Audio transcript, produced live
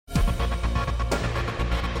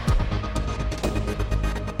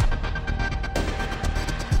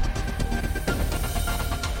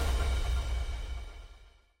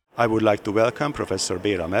I would like to welcome Professor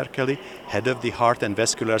Béla Merkeli, head of the Heart and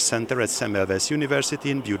Vascular Center at Semmelweis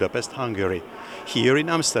University in Budapest, Hungary, here in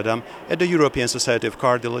Amsterdam at the European Society of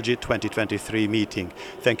Cardiology 2023 meeting.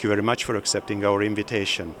 Thank you very much for accepting our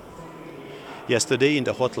invitation. Yesterday in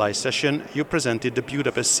the hotline session, you presented the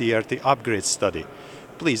Budapest CRT Upgrade study.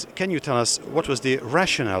 Please, can you tell us what was the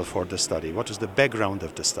rationale for the study? What was the background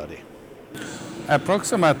of the study?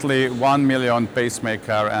 Approximately 1 million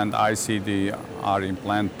pacemaker and ICD are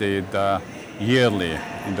implanted yearly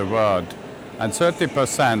in the world, and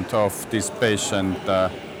 30% of these patients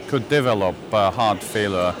could develop heart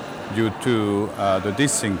failure due to the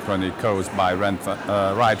dyssynchrony caused by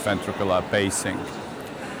right ventricular pacing.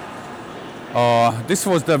 This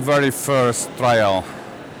was the very first trial,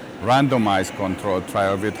 randomized controlled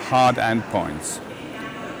trial with hard endpoints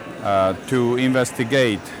to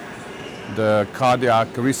investigate the cardiac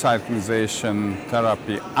resynchronization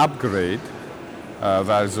therapy upgrade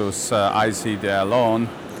versus ICD alone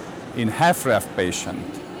in HFrEF patient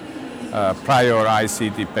prior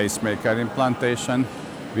ICD pacemaker implantation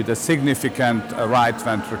with a significant right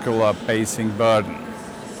ventricular pacing burden.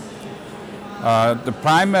 The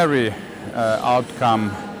primary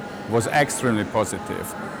outcome was extremely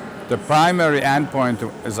positive. The primary endpoint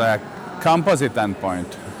is a composite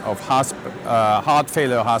endpoint of heart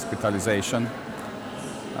failure hospitalization,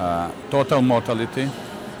 total mortality,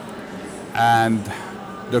 and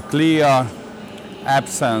the clear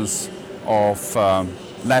absence of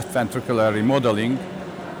left ventricular remodeling,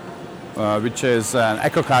 which is an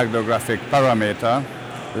echocardiographic parameter,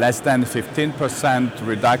 less than 15%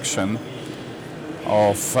 reduction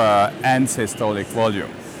of end systolic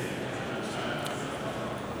volume.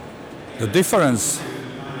 The difference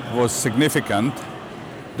was significant.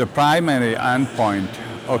 The primary endpoint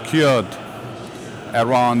occurred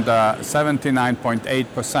around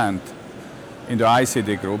 79.8% in the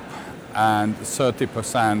ICD group and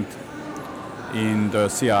 30% in the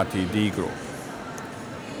CRT-D group.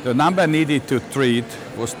 The number needed to treat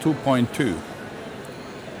was 2.2.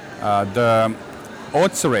 The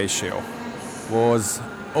odds ratio was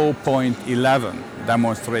 0.11,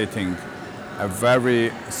 demonstrating a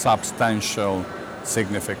very substantial,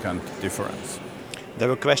 significant difference. There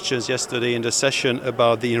were questions yesterday in the session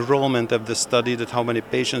about the enrollment of the study, that how many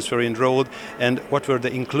patients were enrolled and what were the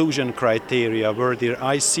inclusion criteria. Were there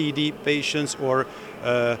ICD patients or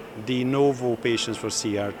de novo patients for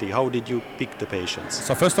CRT? How did you pick the patients?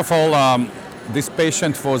 So first of all, this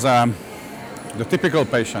patient was the typical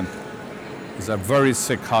patient is a very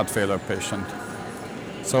sick heart failure patient.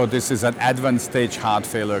 So this is an advanced stage heart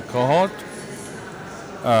failure cohort.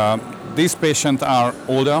 These patients are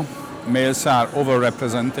older. Males are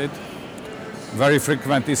overrepresented, very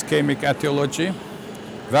frequent ischemic etiology,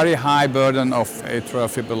 very high burden of atrial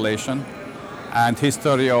fibrillation, and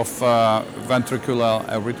history of ventricular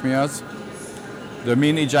arrhythmias. The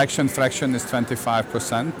mean ejection fraction is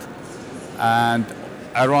 25%, and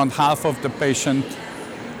around half of the patient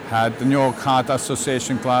had the New York Heart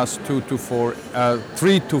Association class 3 to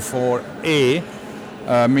 4A,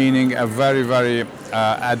 meaning a very, very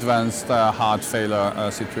advanced heart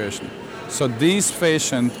failure situation. So these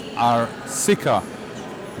patients are sicker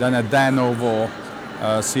than a de novo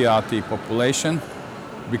CRT population,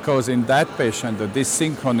 because in that patient the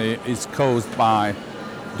dyssynchrony is caused by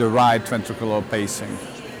the right ventricular pacing.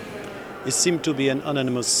 It seemed to be an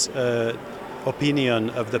unanimous opinion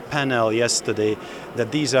of the panel yesterday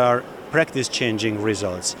that these are practice-changing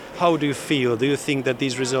results. How do you feel? Do you think that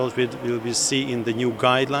these results will be seen in the new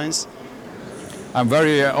guidelines? I'm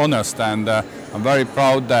very honest, and I'm very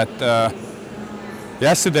proud that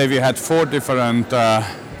yesterday we had 4 different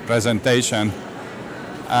presentations,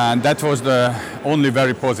 and that was the only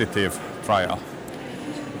very positive trial.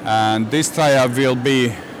 And this trial will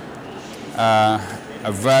be a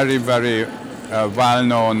very, very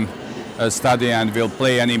well-known study and will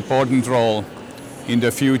play an important role in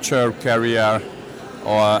the future career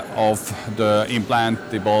of the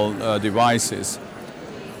implantable devices.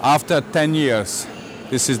 After 10 years,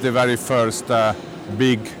 this is the very first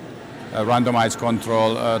big randomized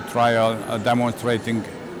control trial demonstrating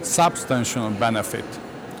substantial benefit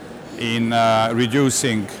in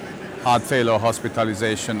reducing heart failure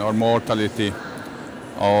hospitalization or mortality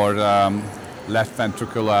or left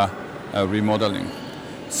ventricular remodeling.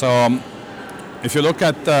 So if you look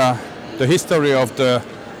at the history of the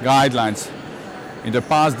guidelines, in the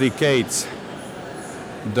past decades,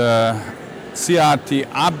 the CRT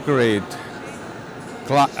upgrade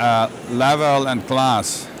level and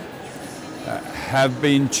class have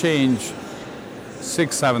been changed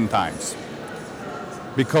 6-7 times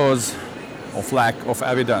because of lack of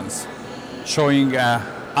evidence showing a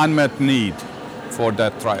unmet need for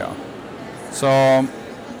that trial. So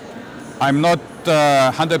I'm not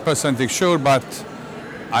 100% sure, but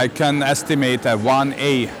I can estimate a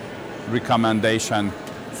 1A recommendation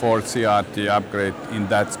for CRT upgrade in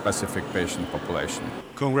that specific patient population.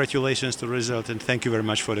 Congratulations to the result, and thank you very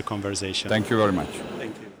much for the conversation. Thank you very much.